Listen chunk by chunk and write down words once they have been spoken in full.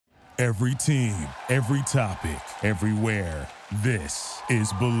Every team, every topic, everywhere. This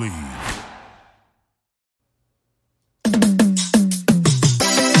is Believe.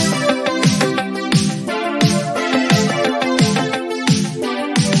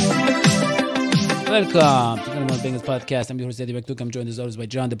 Welcome to the Bengals podcast. I'm your host, Eddie Bektuk. I'm joined as always by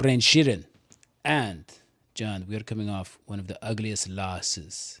John the Brain Sheeran. And, John, we are coming off one of the ugliest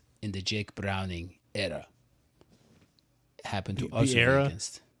losses in the Jake Browning era. It happened to us. The era?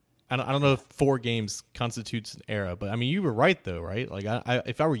 I don't know if 4 games constitutes an era, but I mean, you were right though, right? Like,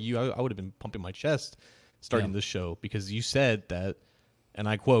 if I were you, I would have been pumping my chest starting this show because you said that, and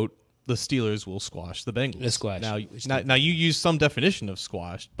I quote, the Steelers will squash the Bengals. Let's squash. Now you use some definition of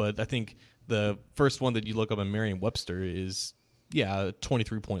squashed, but I think the first one that you look up in Merriam-Webster is, a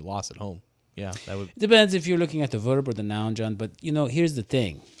 23-point loss at home. Yeah, that would. It depends if you're looking at the verb or the noun, John. But, here's the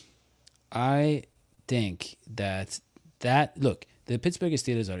thing. I think that look, the Pittsburgh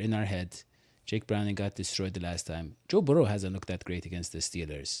Steelers are in our head. Jake Browning got destroyed the last time. Joe Burrow hasn't looked that great against the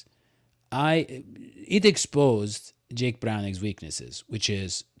Steelers. It exposed Jake Browning's weaknesses, which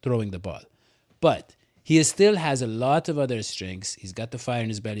is throwing the ball. But he still has a lot of other strengths. He's got the fire in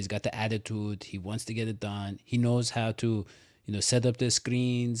his belly. He's got the attitude. He wants to get it done. He knows how to, set up the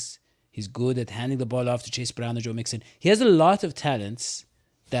screens. He's good at handing the ball off to Chase Brown or Joe Mixon. He has a lot of talents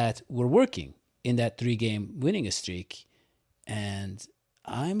that were working in that 3-game winning streak. And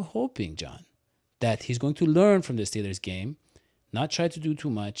I'm hoping, John, that he's going to learn from the Steelers game, not try to do too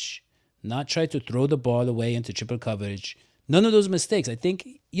much, not try to throw the ball away into triple coverage. None of those mistakes. I think,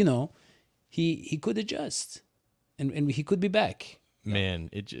 he could adjust and he could be back. Man,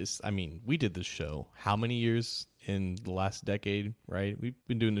 we did this show how many years in the last decade, right? We've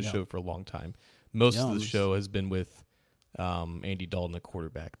been doing this show for a long time. Most of the show has been with Andy Dalton, the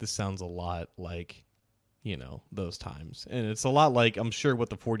quarterback. This sounds a lot like, those times. And it's a lot like, I'm sure,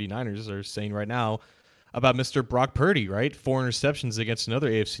 what the 49ers are saying right now about Mr. Brock Purdy, right? 4 interceptions against another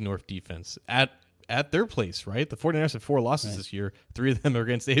AFC North defense at their place, right? The 49ers have 4 losses this year. 3 of them are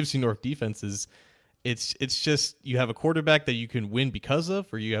against AFC North defenses. It's just you have a quarterback that you can win because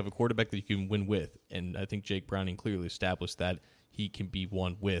of, or you have a quarterback that you can win with. And I think Jake Browning clearly established that he can be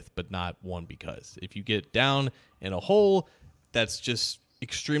won with, but not won because. If you get down in a hole that's just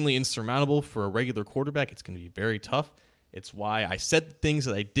extremely insurmountable for a regular quarterback, it's going to be very tough. It's why I said the things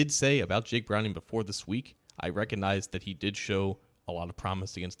that I did say about Jake Browning before this week. I recognize that he did show a lot of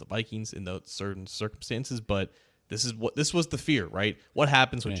promise against the Vikings in those certain circumstances, but this was the fear, right? What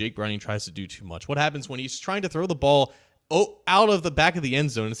happens when Jake Browning tries to do too much? What happens when he's trying to throw the ball out of the back of the end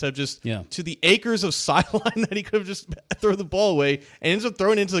zone instead of just to the acres of sideline that he could have just thrown the ball away and ends up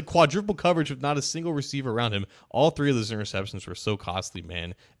throwing into the quadruple coverage with not a single receiver around him? All 3 of those interceptions were so costly,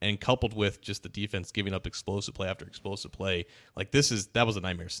 man, and coupled with just the defense giving up explosive play after explosive play, like that was a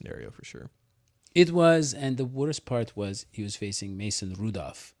nightmare scenario for sure. It was, and the worst part was he was facing Mason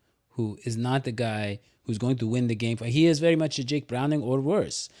Rudolph, who is not the guy who's going to win the game. He is very much a Jake Browning or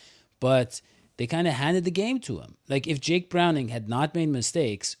worse, but they kind of handed the game to him. Like, if Jake Browning had not made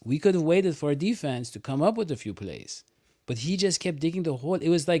mistakes, we could have waited for a defense to come up with a few plays. But he just kept digging the hole. It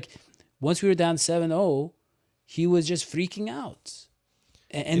was like, once we were down 7-0, he was just freaking out.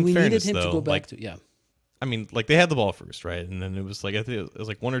 And we needed him to go back to. I mean, like, they had the ball first, right? And then it was like, I think it was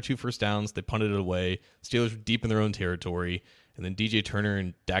like 1 or 2 first downs. They punted it away. Steelers were deep in their own territory. And then DJ Turner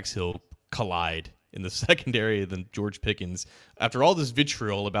and Dax Hill collide in the secondary. Then George Pickens, after all this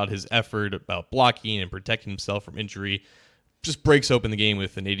vitriol about his effort, about blocking and protecting himself from injury, just breaks open the game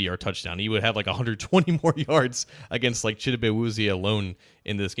with an 80-yard touchdown. He would have like 120 more yards against like Chidobe Awuzie alone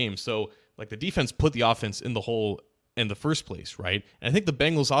in this game. So, like, the defense put the offense in the hole in the first place, right? And I think the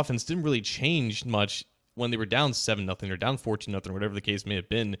Bengals offense didn't really change much when they were down 7-0 or down 14-0, whatever the case may have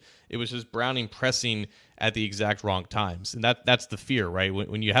been. It was just Browning pressing at the exact wrong times. And that's the fear, right?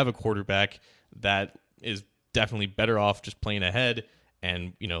 When you have a quarterback that is definitely better off just playing ahead,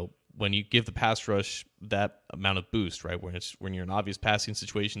 and, when you give the pass rush that amount of boost, right? When you're in obvious passing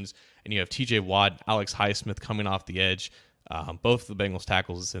situations and you have TJ Watt, Alex Highsmith coming off the edge. Both the Bengals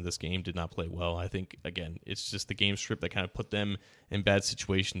tackles in this game did not play well. I think, again, it's just the game script that kind of put them in bad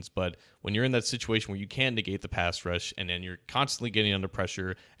situations. But when you're in that situation where you can negate the pass rush and then you're constantly getting under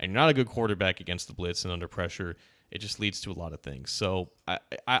pressure and you're not a good quarterback against the blitz and under pressure, it just leads to a lot of things. So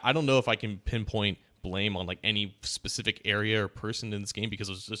I don't know if I can pinpoint blame on like any specific area or person in this game because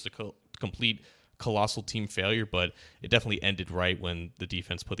it was just a complete colossal team failure, but it definitely ended right when the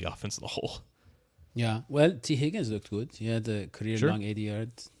defense put the offense in the hole. Yeah, well, T. Higgins looked good. He had a career-long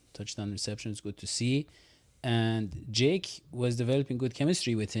 80-yard touchdown reception. It's good to see. And Jake was developing good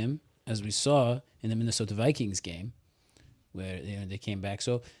chemistry with him, as we saw in the Minnesota Vikings game, where they came back.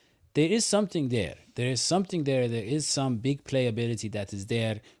 So there is something there. There is something there. There is some big playability that is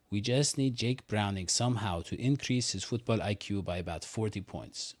there. We just need Jake Browning somehow to increase his football IQ by about 40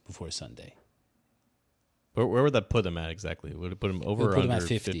 points before Sunday. Where would that put him at exactly? Would it put him over or put him under at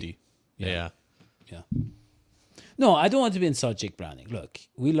 50? Yeah. No, I don't want to insult Jake Browning. Look,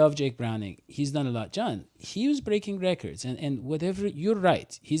 we love Jake Browning. He's done a lot. John, he was breaking records. And whatever, you're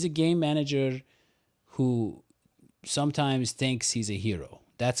right. He's a game manager who sometimes thinks he's a hero.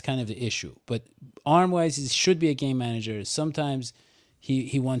 That's kind of the issue. But arm-wise, he should be a game manager. Sometimes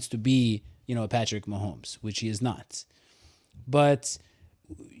he wants to be, a Patrick Mahomes, which he is not. But,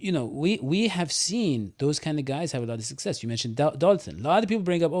 we have seen those kind of guys have a lot of success. You mentioned Dalton. A lot of people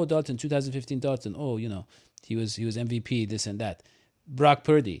bring up, Dalton, 2015 Dalton. He was MVP, this and that. Brock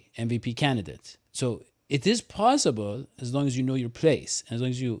Purdy, MVP candidate. So it is possible as long as you know your place, and as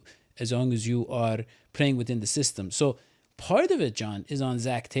long as you are playing within the system. So part of it, John, is on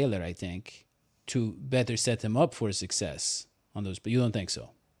Zach Taylor, I think, to better set him up for success on those. But you don't think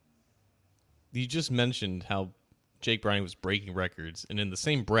so? You just mentioned how Jake Browning was breaking records, and in the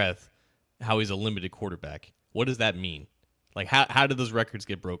same breath, how he's a limited quarterback. What does that mean? Like, how did those records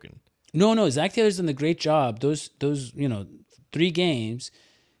get broken? No. Zach Taylor's done a great job. Those 3 games,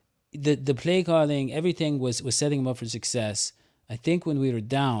 the play calling, everything was setting him up for success. I think when we were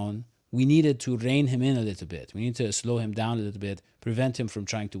down, we needed to rein him in a little bit. We need to slow him down a little bit, prevent him from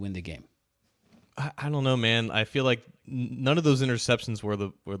trying to win the game. I don't know, man. I feel like none of those interceptions were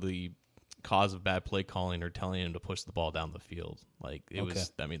the cause of bad play calling or telling him to push the ball down the field. Like it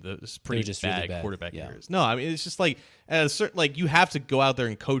was, it's pretty just bad, really bad quarterback errors. No, it's just like at a certain, you have to go out there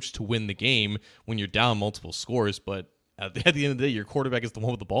and coach to win the game when you're down multiple scores. But at the end of the day, your quarterback is the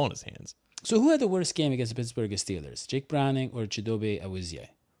one with the ball in his hands. So who had the worst game against the Pittsburgh Steelers? Jake Browning or Chidobe Awuzie?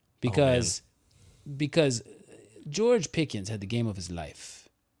 Because George Pickens had the game of his life.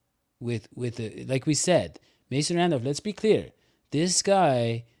 With like we said, Mason Rudolph. Let's be clear, this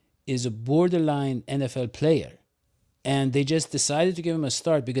guy is a borderline NFL player, and they just decided to give him a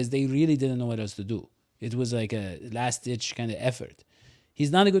start because they really didn't know what else to do. It was like a last-ditch kind of effort.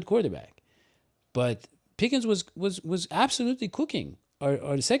 He's not a good quarterback, but Pickens was absolutely cooking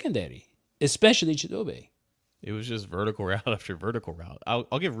our secondary, especially Chidobe. It was just vertical route after vertical route.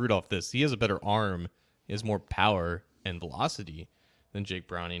 I'll give Rudolph this. He has a better arm. He has more power and velocity than Jake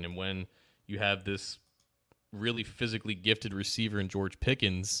Browning, and when you have this really physically gifted receiver in George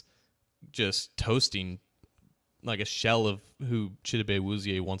Pickens just toasting like a shell of who Chidobe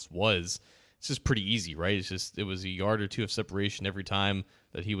Awuzie once was, it's just pretty easy, right? It was a yard or two of separation every time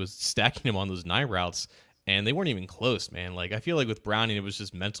that he was stacking him on those 9 routes, and they weren't even close, man. Like, I feel like with Browning, it was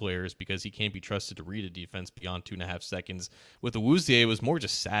just mental errors because he can't be trusted to read a defense beyond 2.5 seconds. With Awuzie, it was more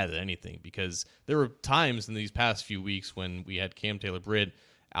just sad than anything because there were times in these past few weeks when we had Cam Taylor-Britt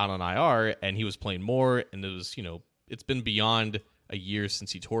out on IR, and he was playing more, and it was, it's been beyond a year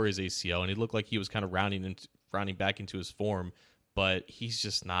since he tore his ACL, and he looked like he was kind of rounding back into his form, but he's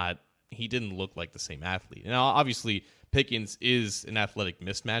just not, he didn't look like the same athlete. Now, obviously, Pickens is an athletic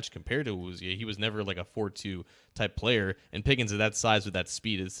mismatch compared to Awuzie. He was never like a 4-2 type player, and Pickens at that size with that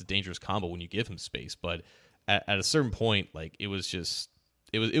speed, it's a dangerous combo when you give him space, but at a certain point, like, it was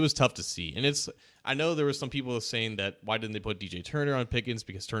tough to see. And I know there were some people saying that why didn't they put DJ Turner on Pickens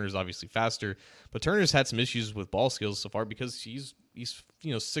because Turner's obviously faster, but Turner's had some issues with ball skills so far because he's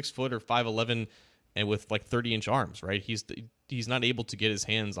 6 foot or 5'11" and with like 30-inch arms, right? He's not able to get his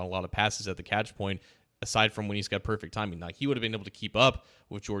hands on a lot of passes at the catch point aside from when he's got perfect timing. Like, he would have been able to keep up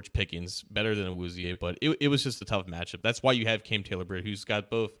with George Pickens better than Awuzie, but it was just a tough matchup. That's why you have Cam Taylor-Britt, who's got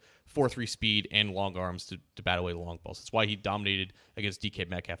both 4.3 speed and long arms to bat away the long balls. That's why he dominated against DK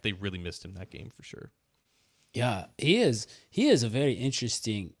Metcalf. They really missed him that game for sure. Yeah, he is a very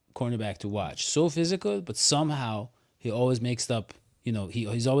interesting cornerback to watch. So physical, but somehow he always makes up,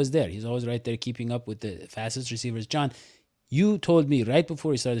 he's always there. He's always right there keeping up with the fastest receivers. John, you told me right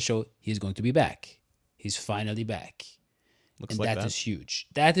before we started the show, he's going to be back. He's finally back. Looks like that is huge.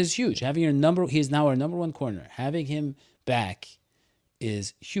 That is huge. Having he is now our number 1 corner. Having him back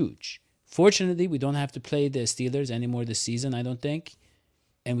is huge. Fortunately, we don't have to play the Steelers anymore this season, I don't think.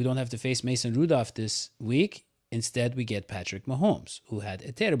 And we don't have to face Mason Rudolph this week. Instead, we get Patrick Mahomes, who had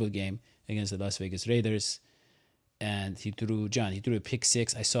a terrible game against the Las Vegas Raiders. And he threw a pick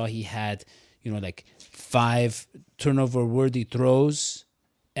 6. I saw he had, 5 turnover-worthy throws.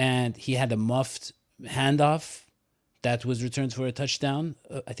 And he had a muffed handoff that was returned for a touchdown.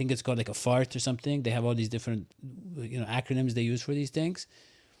 I think it's called like a fart or something. They have all these different, acronyms they use for these things.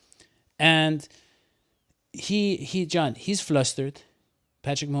 And he's flustered.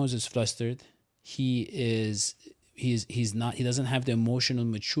 Patrick Mahomes is flustered. He's he's not, he doesn't have the emotional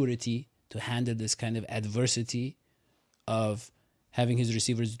maturity to handle this kind of adversity of having his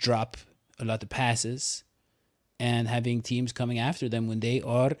receivers drop a lot of passes and having teams coming after them when they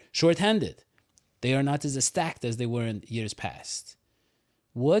are shorthanded. They are not as stacked as they were in years past.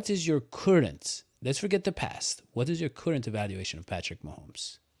 What is your current, let's forget the past, what is your current evaluation of Patrick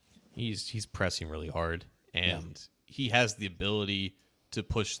Mahomes? He's pressing really hard, and he has the ability to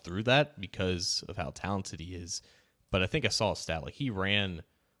push through that because of how talented he is. But I think I saw a stat, like he ran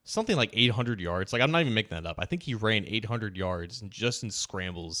something like 800 yards. Like, I'm not even making that up. I think he ran 800 yards just in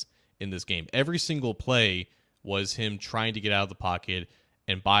scrambles in this game. Every single play was him trying to get out of the pocket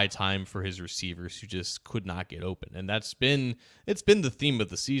and buy time for his receivers who just could not get open. And it's been the theme of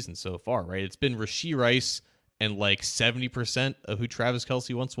the season so far, right? It's been Rashee Rice and like 70% of who Travis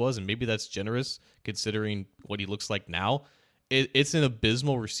Kelce once was, and maybe that's generous considering what he looks like now. It's an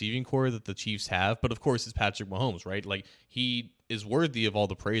abysmal receiving core that the Chiefs have, but of course it's Patrick Mahomes, right? Like, he is worthy of all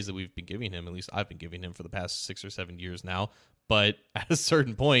the praise that we've been giving him, at least I've been giving him for the past 6 or 7 years now. But at a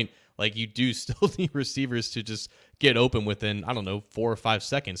certain point, like, you do still need receivers to just get open within, 4 or 5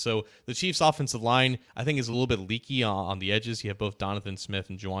 seconds. So the Chiefs' offensive line, I think, is a little bit leaky on the edges. You have both Donovan Smith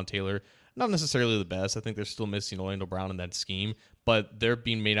and Juwan Taylor. Not necessarily the best. I think they're still missing Orlando Brown in that scheme, but they're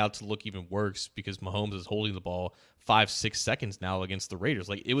being made out to look even worse because Mahomes is holding the ball 5-6 seconds now against the Raiders.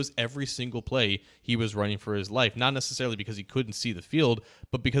 Like, it was every single play he was running for his life, not necessarily because he couldn't see the field,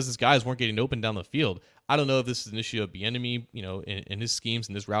 but because his guys weren't getting open down the field. I don't know if this is an issue of Bieniemy, in his schemes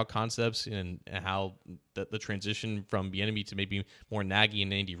and his route concepts, and how the transition from Bieniemy to maybe more Nagy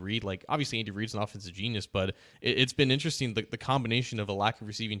and Andy Reid. Like, obviously Andy Reid's an offensive genius, but it's been interesting, the combination of a lack of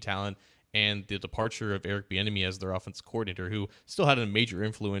receiving talent and the departure of Eric Bieniemy as their offensive coordinator, who still had a major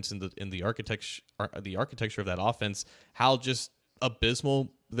influence in the architecture of that offense, how just abysmal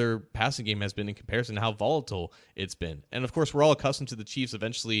their passing game has been in comparison to how volatile it's been. And of course, we're all accustomed to the Chiefs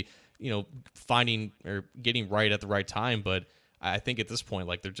eventually, finding or getting right at the right time. But I think at this point,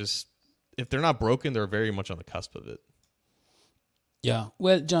 like, they're just, if they're not broken, they're very much on the cusp of it. Yeah.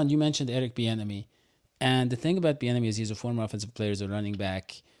 Well, John, you mentioned Eric Bieniemy. And the thing about Bieniemy is he's a former offensive player, as a running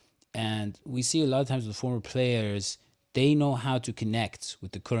back. And we see a lot of times with former players, they know how to connect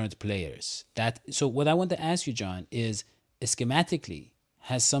with the current players. So what I want to ask you, John, is schematically,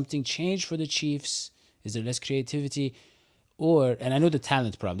 has something changed for the Chiefs? Is there less creativity? And I know the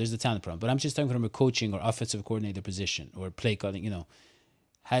talent problem, there's the talent problem, but I'm just talking from a coaching or offensive coordinator position or play calling,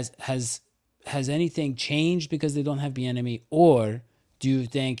 has anything changed because they don't have Bieniemy? Or do you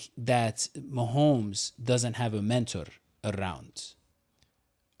think that Mahomes doesn't have a mentor around?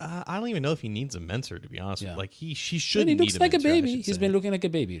 I don't even know if he needs a mentor, to be honest. Yeah. Like, he shouldn't need a mentor. He looks like a baby. He's been looking like a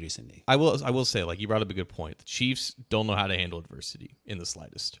baby recently. I will say, like, you brought up a good point. The Chiefs don't know how to handle adversity in the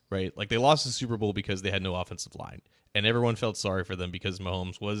slightest, right? Like, they lost the Super Bowl because they had no offensive line, and everyone felt sorry for them because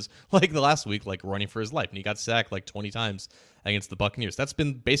Mahomes was, like, the last week, like, running for his life, and he got sacked like 20 times against the Buccaneers. That's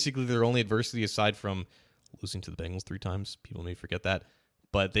been basically their only adversity aside from losing to the Bengals 3 times. People may forget that,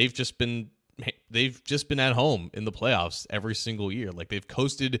 but they've just been at home in the playoffs every single year. Like, they've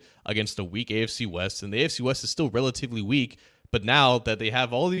coasted against a weak AFC West, and the AFC West is still relatively weak. But now that they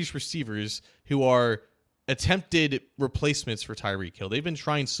have all these receivers who are attempted replacements for Tyreek Hill, they've been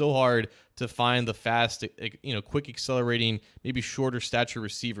trying so hard to find the fast, quick accelerating, maybe shorter stature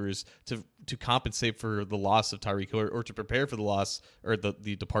receivers to compensate for the loss of Tyreek Hill or to prepare for the loss or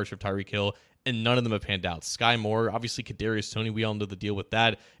the departure of Tyreek Hill. And none of them have panned out. Sky Moore, obviously Kadarius Toney, we all know the deal with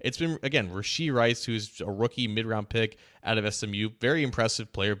that. It's been, again, Rashee Rice, who's a rookie mid-round pick out of SMU. Very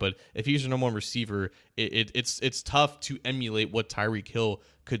impressive player, but if he's your number one receiver, it's tough to emulate what Tyreek Hill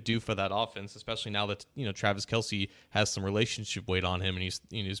could do for that offense, especially now that Travis Kelce has some relationship weight on him and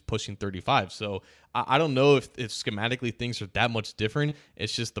he's pushing 35. So I don't know if schematically things are that much different.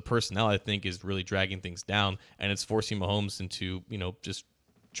 It's just the personnel, I think, is really dragging things down, and it's forcing Mahomes into just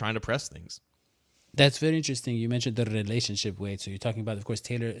trying to press things. That's very interesting. You mentioned the relationship weight. So you're talking about, of course,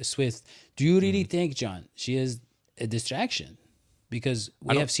 Taylor Swift. Do you really think, John, she is a distraction? Because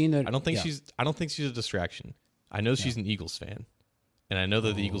we have seen her. I don't think she's a distraction. I know she's an Eagles fan, and I know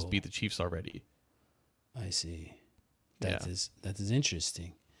that the Eagles beat the Chiefs already. I see. That is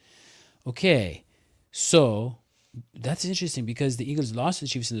interesting. Okay, so that's interesting because the Eagles lost to the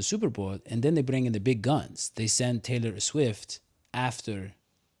Chiefs in the Super Bowl, and then they bring in the big guns. They send Taylor Swift after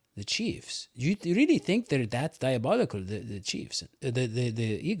the Chiefs. You really think they're that diabolical, the Chiefs,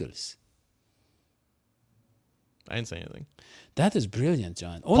 the Eagles? I didn't say anything. That is brilliant,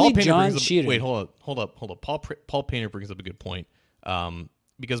 John. Only John Shearer. Wait, hold up. Paul Painter brings up a good point.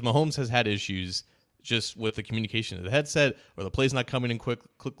 Because Mahomes has had issues just with the communication of the headset, or the play's not coming in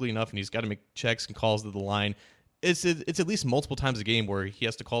quickly enough, and he's got to make checks and calls to the line. it's at least multiple times a game where he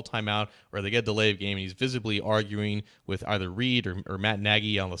has to call timeout or they get a delay of game and he's visibly arguing with either Reed or Matt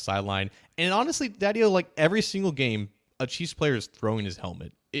Nagy on the sideline. And honestly, Daddy-O, like every single game, a Chiefs player is throwing his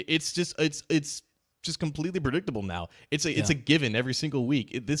helmet. It's just completely predictable now. It's a given every single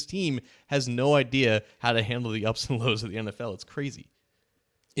week. This team has no idea how to handle the ups and lows of the NFL. It's crazy.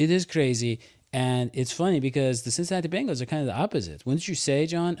 It is crazy. And it's funny because the Cincinnati Bengals are kind of the opposite. Wouldn't you say,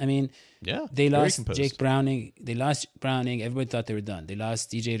 John? I mean, they lost composed. Jake Browning. They lost Browning. Everybody thought they were done. They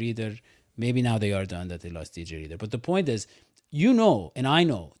lost DJ Reader. Maybe now they are done that they lost DJ Reader. But the point is, you know, and I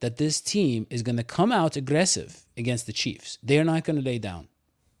know that this team is going to come out aggressive against the Chiefs. They are not going to lay down.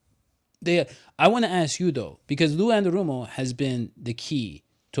 I want to ask you, though, because Lou Anarumo has been the key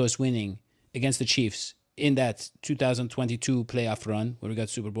to us winning against the Chiefs in that 2022 playoff run where we got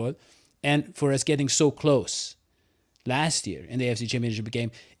Super Bowl. And for us getting so close last year in the AFC Championship game,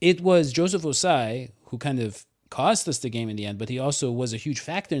 it was Joseph Osai who kind of cost us the game in the end, but he also was a huge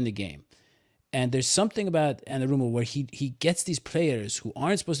factor in the game. And there's something about Anarumo where he gets these players who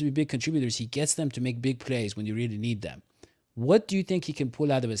aren't supposed to be big contributors, he gets them to make big plays when you really need them. What do you think he can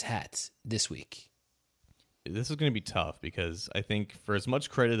pull out of his hat this week? This is going to be tough because I think for as much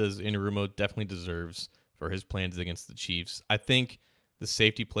credit as Anarumo definitely deserves for his plans against the Chiefs, I think the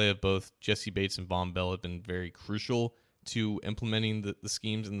safety play of both Jesse Bates and Von Bell have been very crucial to implementing the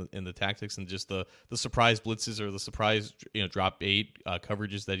schemes and the tactics and just the surprise blitzes or the surprise drop 8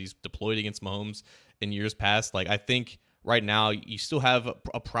 coverages that he's deployed against Mahomes in years past. Like I think right now you still have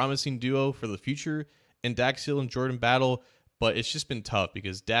a promising duo for the future in Dax Hill and Jordan Battle, but it's just been tough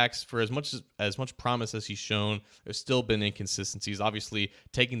because Dax, for as much promise as he's shown, there's still been inconsistencies. Obviously,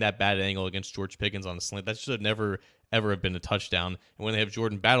 taking that bad angle against George Pickens on the slant, that should have never ever have been a touchdown. And when they have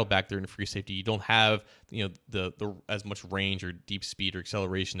Jordan Battle back there in free safety, you don't have the as much range or deep speed or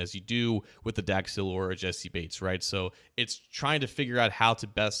acceleration as you do with the Dax Hill or a Jesse Bates, right? So it's trying to figure out how to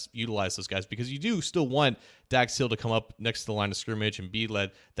best utilize those guys because you do still want Dax Hill to come up next to the line of scrimmage and be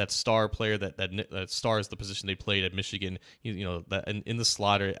that star player that stars the position they played at Michigan, that in the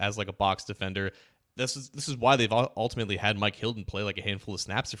slot or as like a box defender. This is why they've ultimately had Mike Hilton play like a handful of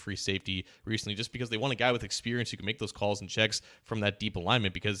snaps of free safety recently, just because they want a guy with experience who can make those calls and checks from that deep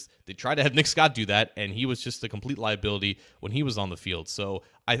alignment, because they tried to have Nick Scott do that, and he was just a complete liability when he was on the field. So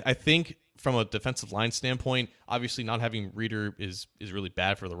I think from a defensive line standpoint, obviously not having Reader is really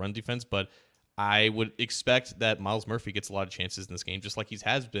bad for the run defense, but I would expect that Myles Murphy gets a lot of chances in this game, just like he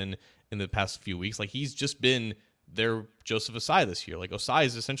has been in the past few weeks. Like he's just been their Joseph Osai this year. Like Osai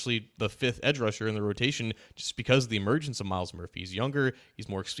is essentially the 5th edge rusher in the rotation just because of the emergence of Myles Murphy. He's younger,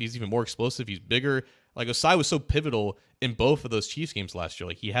 he's even more explosive, he's bigger. Like Osai was so pivotal in both of those Chiefs games last year.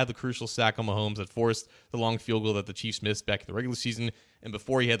 Like he had the crucial sack on Mahomes that forced the long field goal that the Chiefs missed back in the regular season. And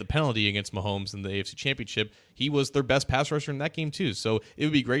before he had the penalty against Mahomes in the AFC Championship, he was their best pass rusher in that game too. So it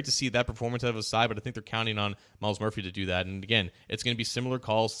would be great to see that performance out of Osai, but I think they're counting on Myles Murphy to do that. And again, it's going to be similar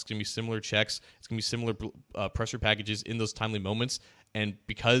calls, it's going to be similar checks, it's going to be similar pressure packages in those timely moments. And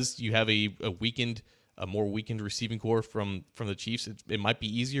because you have a more weakened receiving core from the Chiefs, it might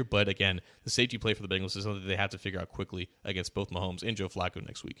be easier. But again, the safety play for the Bengals is something they have to figure out quickly against both Mahomes and Joe Flacco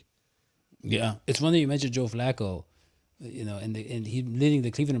next week. Yeah, it's funny you mentioned Joe Flacco. And he leading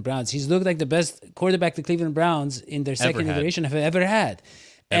the Cleveland Browns. He's looked like the best quarterback the Cleveland Browns in their second iteration have ever had.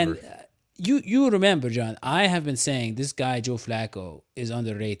 And you remember, John, I have been saying this guy, Joe Flacco, is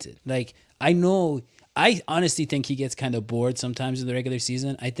underrated. Like, I honestly think he gets kind of bored sometimes in the regular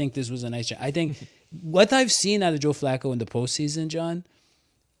season. I think this was a nice shot. I think what I've seen out of Joe Flacco in the postseason, John,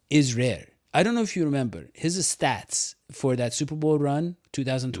 is rare. I don't know if you remember his stats for that Super Bowl run,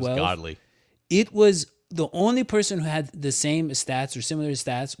 2012. It was godly. It was the only person who had the same stats or similar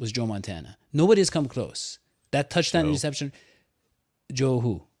stats was Joe Montana. Nobody has come close. That touchdown interception. Joe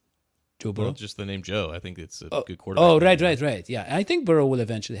who? Joe Burrow? Well, just the name Joe. I think it's a good quarterback. Oh, right. Yeah, I think Burrow will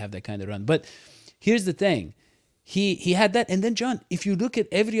eventually have that kind of run. But here's the thing. He had that. And then, John, if you look at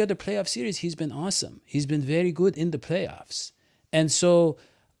every other playoff series, he's been awesome. He's been very good in the playoffs. And so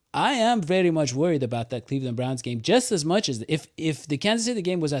I am very much worried about that Cleveland Browns game, just as much as if the Kansas City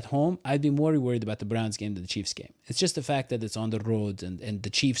game was at home, I'd be more worried about the Browns game than the Chiefs game. It's just the fact that it's on the road and the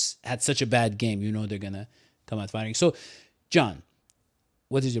Chiefs had such a bad game, they're going to come out firing. So, John,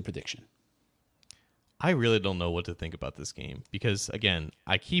 what is your prediction? I really don't know what to think about this game because, again,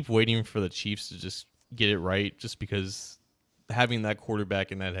 I keep waiting for the Chiefs to just get it right just because having that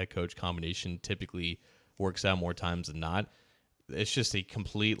quarterback and that head coach combination typically works out more times than not. It's just a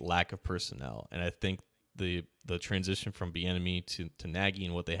complete lack of personnel. And I think the transition from Bieniemy to Nagy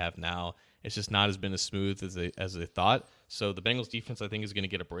and what they have now, it's just not been as smooth as they thought. So the Bengals defense, I think, is going to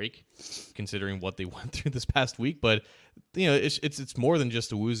get a break, considering what they went through this past week. But it's more than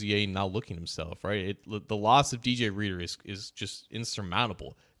just Awuzie not looking himself, right? The loss of DJ Reader is just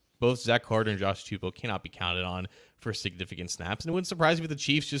insurmountable. Both Zach Carter and Josh Tupou cannot be counted on for significant snaps. And it wouldn't surprise me if the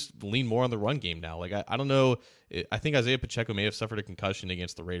Chiefs just lean more on the run game now. Like, I don't know. I think Isaiah Pacheco may have suffered a concussion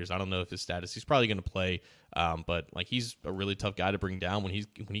against the Raiders. I don't know if his status. He's probably going to play. But like, he's a really tough guy to bring down when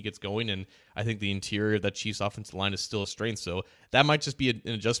he gets going. And I think the interior of that Chiefs offensive line is still a strength. So that might just be an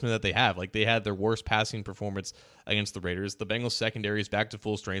adjustment that they have. Like, they had their worst passing performance against the Raiders. The Bengals secondary is back to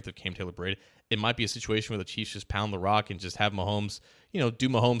full strength of Cam Taylor-Britt. It might be a situation where the Chiefs just pound the rock and just have Mahomes, do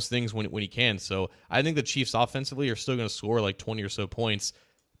Mahomes things when he can. So I think the Chiefs offensively are still going to score like 20 or so points.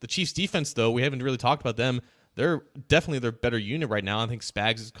 The Chiefs defense, though, we haven't really talked about them. They're definitely their better unit right now. I think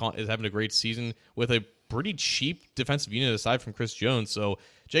Spags is having a great season with a pretty cheap defensive unit aside from Chris Jones. So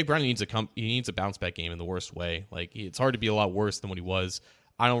Jake Browning needs a bounce back game in the worst way. Like, it's hard to be a lot worse than what he was.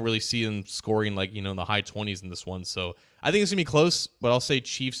 I don't really see him scoring like, in the high 20s in this one. So I think it's going to be close, but I'll say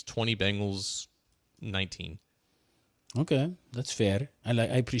Chiefs 20, Bengals 19. Okay, that's fair. I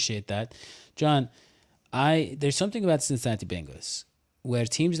appreciate that. John, there's something about Cincinnati Bengals where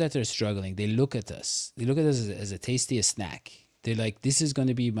teams that are struggling, they look at us as a tastiest snack. They're like, this is going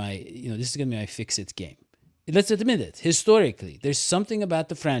to be my fix-it game. Let's admit it. Historically, there's something about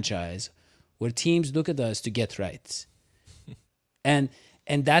the franchise where teams look at us to get right. And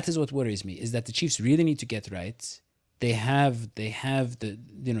that is what worries me, is that the Chiefs really need to get right. They have the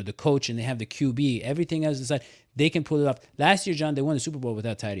the coach and they have the QB. Everything else aside, they can pull it off. Last year, John, they won the Super Bowl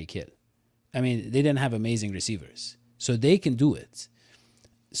without Tyreek Hill. I mean, they didn't have amazing receivers. So they can do it.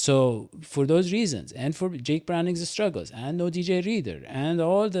 So for those reasons, and for Jake Browning's struggles, and no DJ Reader, and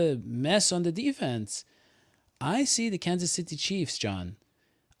all the mess on the defense, I see the Kansas City Chiefs, John.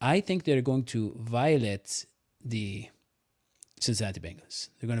 I think they're going to violate the Cincinnati Bengals.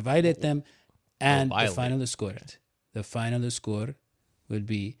 They're going to violate them, and the final score will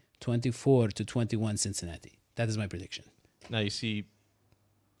be 24-21 Cincinnati. That is my prediction. Now you see,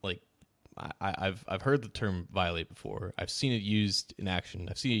 like, I've heard the term violate before. I've seen it used in action.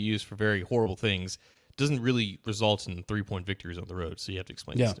 I've seen it used for very horrible things. It doesn't really result in 3-point victories on the road. So you have to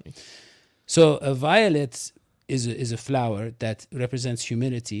explain this to me. So a violet is a flower that represents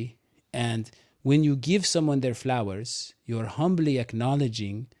humility, and when you give someone their flowers, you're humbly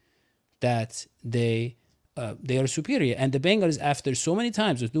acknowledging that they are superior. And the Bengals, after so many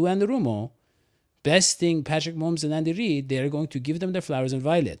times with Lou Anarumo besting Patrick Mahomes and Andy Reid, they are going to give them their flowers and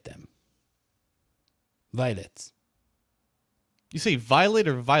violate them. Violet. You say violet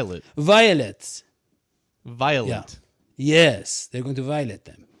or violet? Violet. Violet. Yeah. Yes, they're going to violate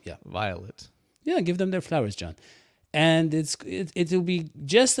them. Yeah. Violet. Yeah, give them their flowers, John. And it will be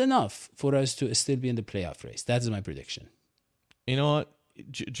just enough for us to still be in the playoff race. That is my prediction. You know what?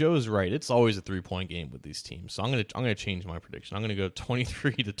 Joe is right. It's always a 3-point game with these teams. So I'm gonna change my prediction. I'm gonna go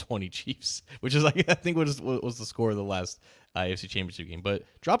 23-20 Chiefs, which is like, I think what was the score of the last AFC Championship game. But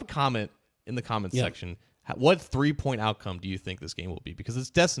drop a comment in the comments section. What 3-point outcome do you think this game will be? Because it's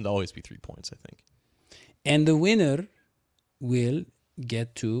destined to always be 3 points, I think. And the winner will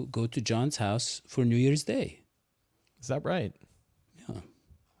get to go to John's house for New Year's Day. Is that right? Yeah.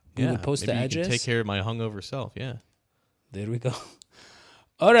 We will post the address. You can take care of my hungover self. Yeah. There we go.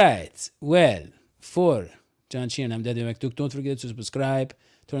 All right. Well, for John Sheehan, I'm Daddy McDuke. Don't forget to subscribe,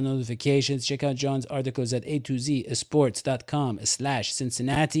 turn on notifications, check out John's articles at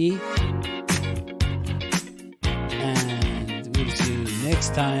a2zsports.com/Cincinnati. And we'll see you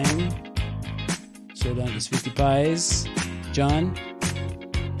next time. So long, it's 50 pies. John.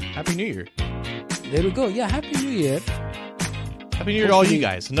 Happy New Year. There we go. Yeah, Happy New Year. Happy New Year to all you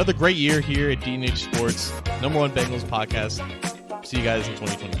guys. Another great year here at D&H Sports, #1 Bengals podcast. See you guys in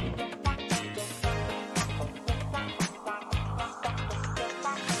 2024.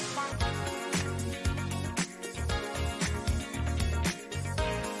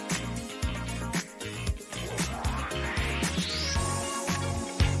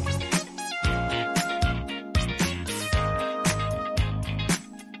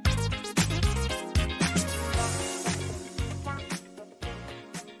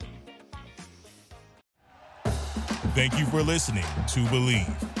 Thank you for listening to Believe.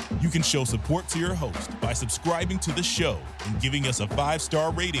 You can show support to your host by subscribing to the show and giving us a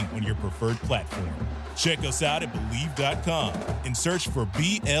 5-star rating on your preferred platform. Check us out at Believe.com and search for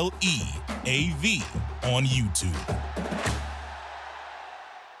BLEAV on YouTube.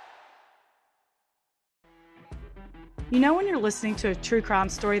 You know when you're listening to a true crime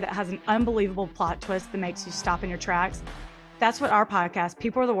story that has an unbelievable plot twist that makes you stop in your tracks? That's what our podcast,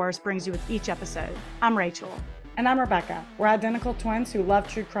 People Are the Worst, brings you with each episode. I'm Rachel. And I'm Rebecca. We're identical twins who love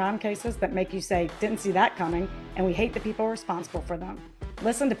true crime cases that make you say, didn't see that coming, and we hate the people responsible for them.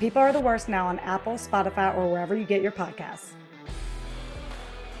 Listen to People Are the Worst now on Apple, Spotify, or wherever you get your podcasts.